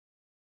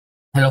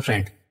Hello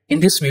friend. In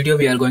this video,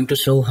 we are going to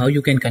show how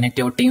you can connect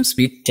your Teams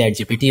with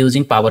ChatGPT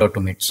using Power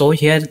Automate. So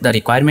here the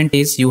requirement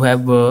is you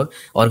have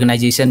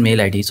organization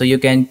mail ID. So you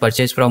can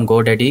purchase from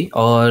GoDaddy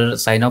or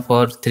sign up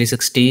for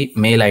 360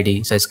 mail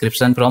ID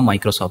subscription from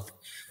Microsoft.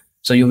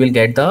 So you will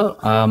get the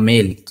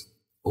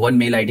one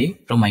mail ID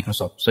from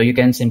Microsoft. So you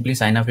can simply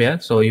sign up here.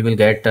 So you will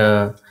get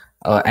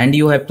and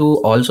you have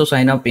to also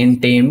sign up in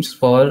Teams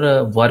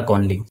for work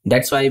only.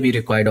 That's why we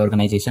required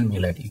organization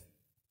mail ID.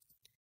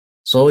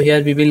 So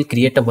here we will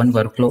create a one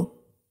workflow.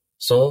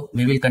 So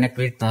we will connect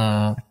with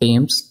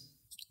Teams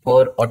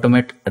for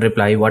automate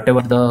reply.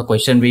 Whatever the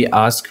question we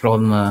ask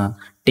from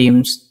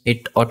Teams,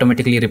 it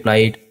automatically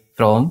replied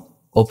from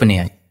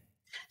OpenAI.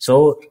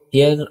 So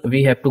here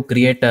we have to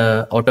create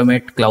a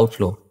automate cloud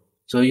flow.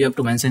 So you have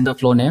to mention the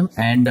flow name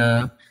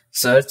and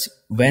search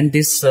when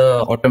this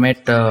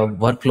automate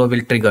workflow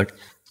will trigger.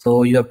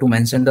 So you have to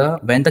mention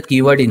when the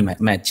keyword in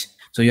match.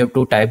 So you have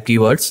to type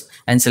keywords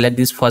and select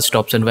this first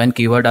option when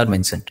keyword are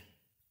mentioned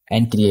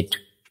and create.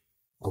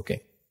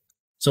 Okay.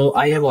 So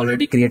I have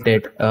already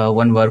created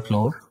one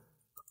workflow.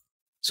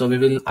 So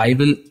I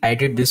will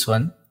edit this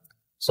one.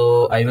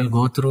 So I will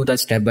go through the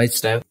step by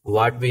step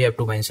what we have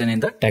to mention in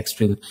the text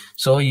field.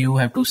 So you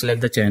have to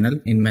select the channel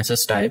in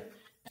message type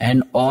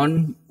and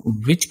on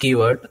which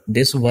keyword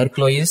this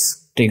workflow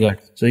is triggered.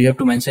 So you have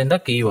to mention the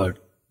keyword.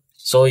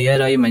 So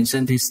here I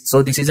mentioned this.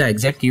 So this is the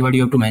exact keyword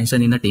you have to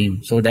mention in the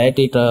team so that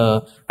it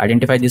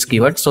identify this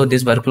keyword. So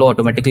this workflow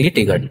automatically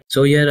triggered.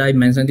 So here I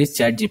mentioned this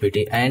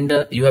ChatGPT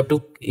and you have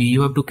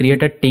to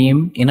create a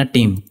team in a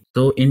team.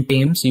 So in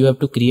Teams you have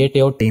to create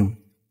your team,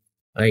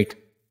 right?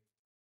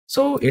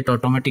 So it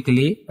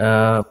automatically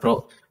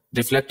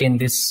reflect in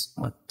this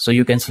one. So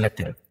you can select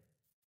here.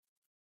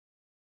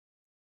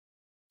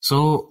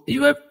 So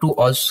you have to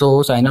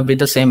also sign up with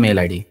the same mail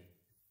ID.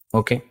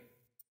 Okay.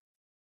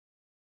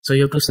 So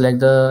you have to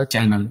select the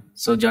channel.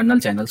 So journal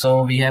channel.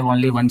 So we have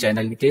only one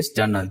channel, which is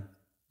journal.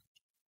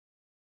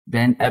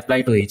 Then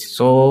apply to each.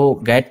 So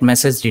get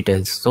message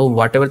details. So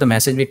whatever the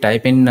message we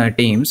type in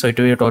Teams, so it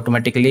will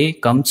automatically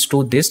comes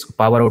to this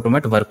Power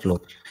Automate workflow.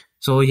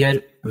 So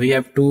here we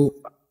have to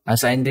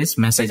assign this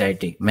message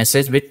ID,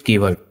 message with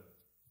keyword.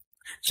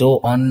 So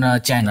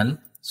on channel,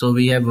 so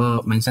we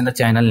have mentioned the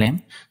channel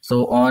name.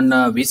 So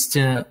on which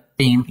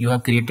team you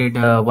have created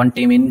one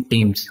team in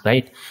Teams,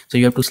 right? So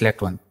you have to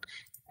select one.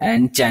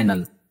 And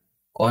channel,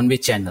 on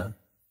which channel,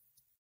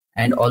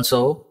 and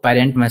also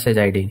parent message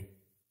ID,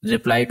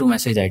 reply to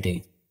message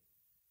ID,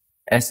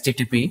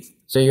 HTTP.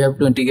 So you have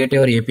to integrate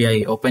your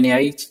API,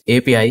 OpenAI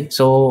API.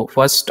 So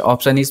first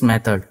option is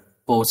method,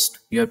 post,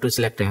 you have to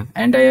select here,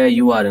 and a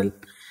URL,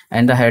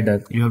 and the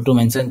header, you have to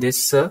mention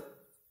this field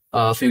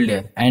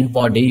here, and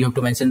body, you have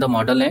to mention the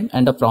model name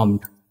and the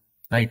prompt,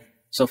 right?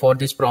 So for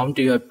this prompt,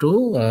 you have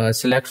to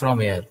select from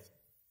here.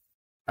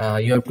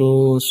 You have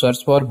to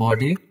search for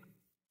body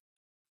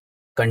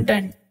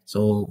content.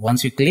 So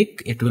once you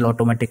click, it will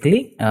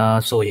automatically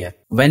show here.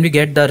 When we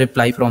get the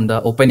reply from the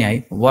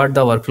OpenAI, what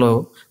the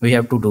workflow we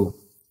have to do,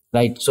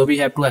 right? So we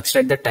have to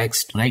extract the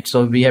text, right?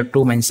 So we have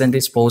to mention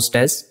this post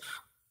as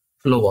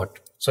flowbot.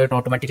 So it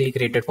automatically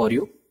created for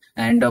you,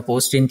 and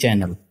post in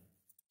channel.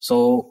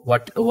 So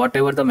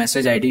whatever the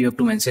message ID you have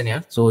to mention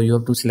here. So you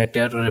have to select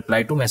your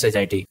reply to message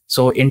ID.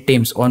 So in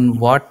Teams, on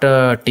what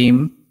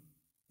team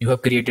you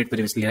have created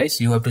previously, right?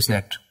 So you have to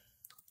select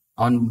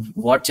on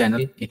what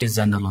channel it is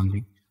journal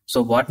only.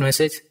 So what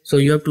message? So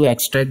you have to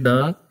extract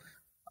the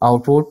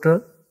output.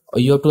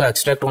 You have to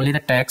extract only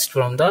the text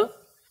from the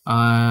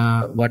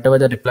whatever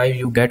the reply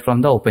you get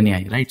from the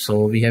OpenAI, right?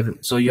 So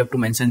you have to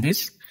mention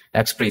this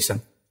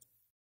expression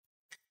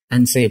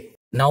and save.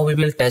 Now we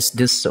will test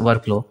this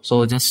workflow.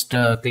 So just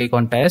click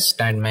on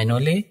test and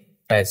manually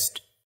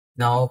test.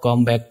 Now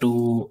come back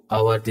to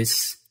our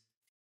this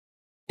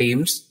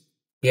Teams.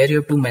 Here you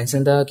have to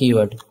mention the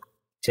keyword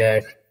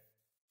chat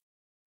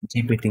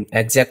GPT,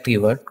 exact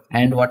keyword,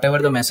 and whatever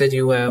the message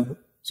you have,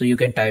 so you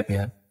can type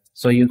here.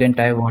 So you can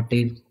type what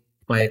is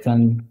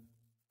Python.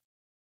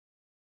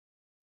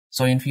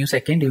 So in few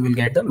seconds you will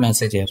get the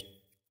message here.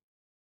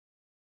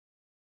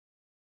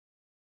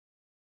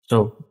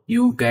 So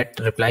you get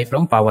reply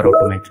from Power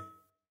Automate.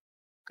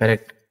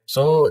 Correct.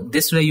 So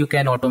this way you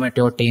can automate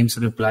your Teams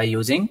reply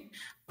using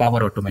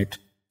Power Automate.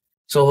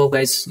 So hope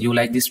guys you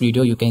like this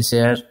video. You can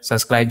share,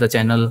 subscribe the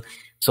channel.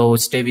 So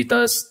stay with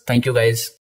us. Thank you guys.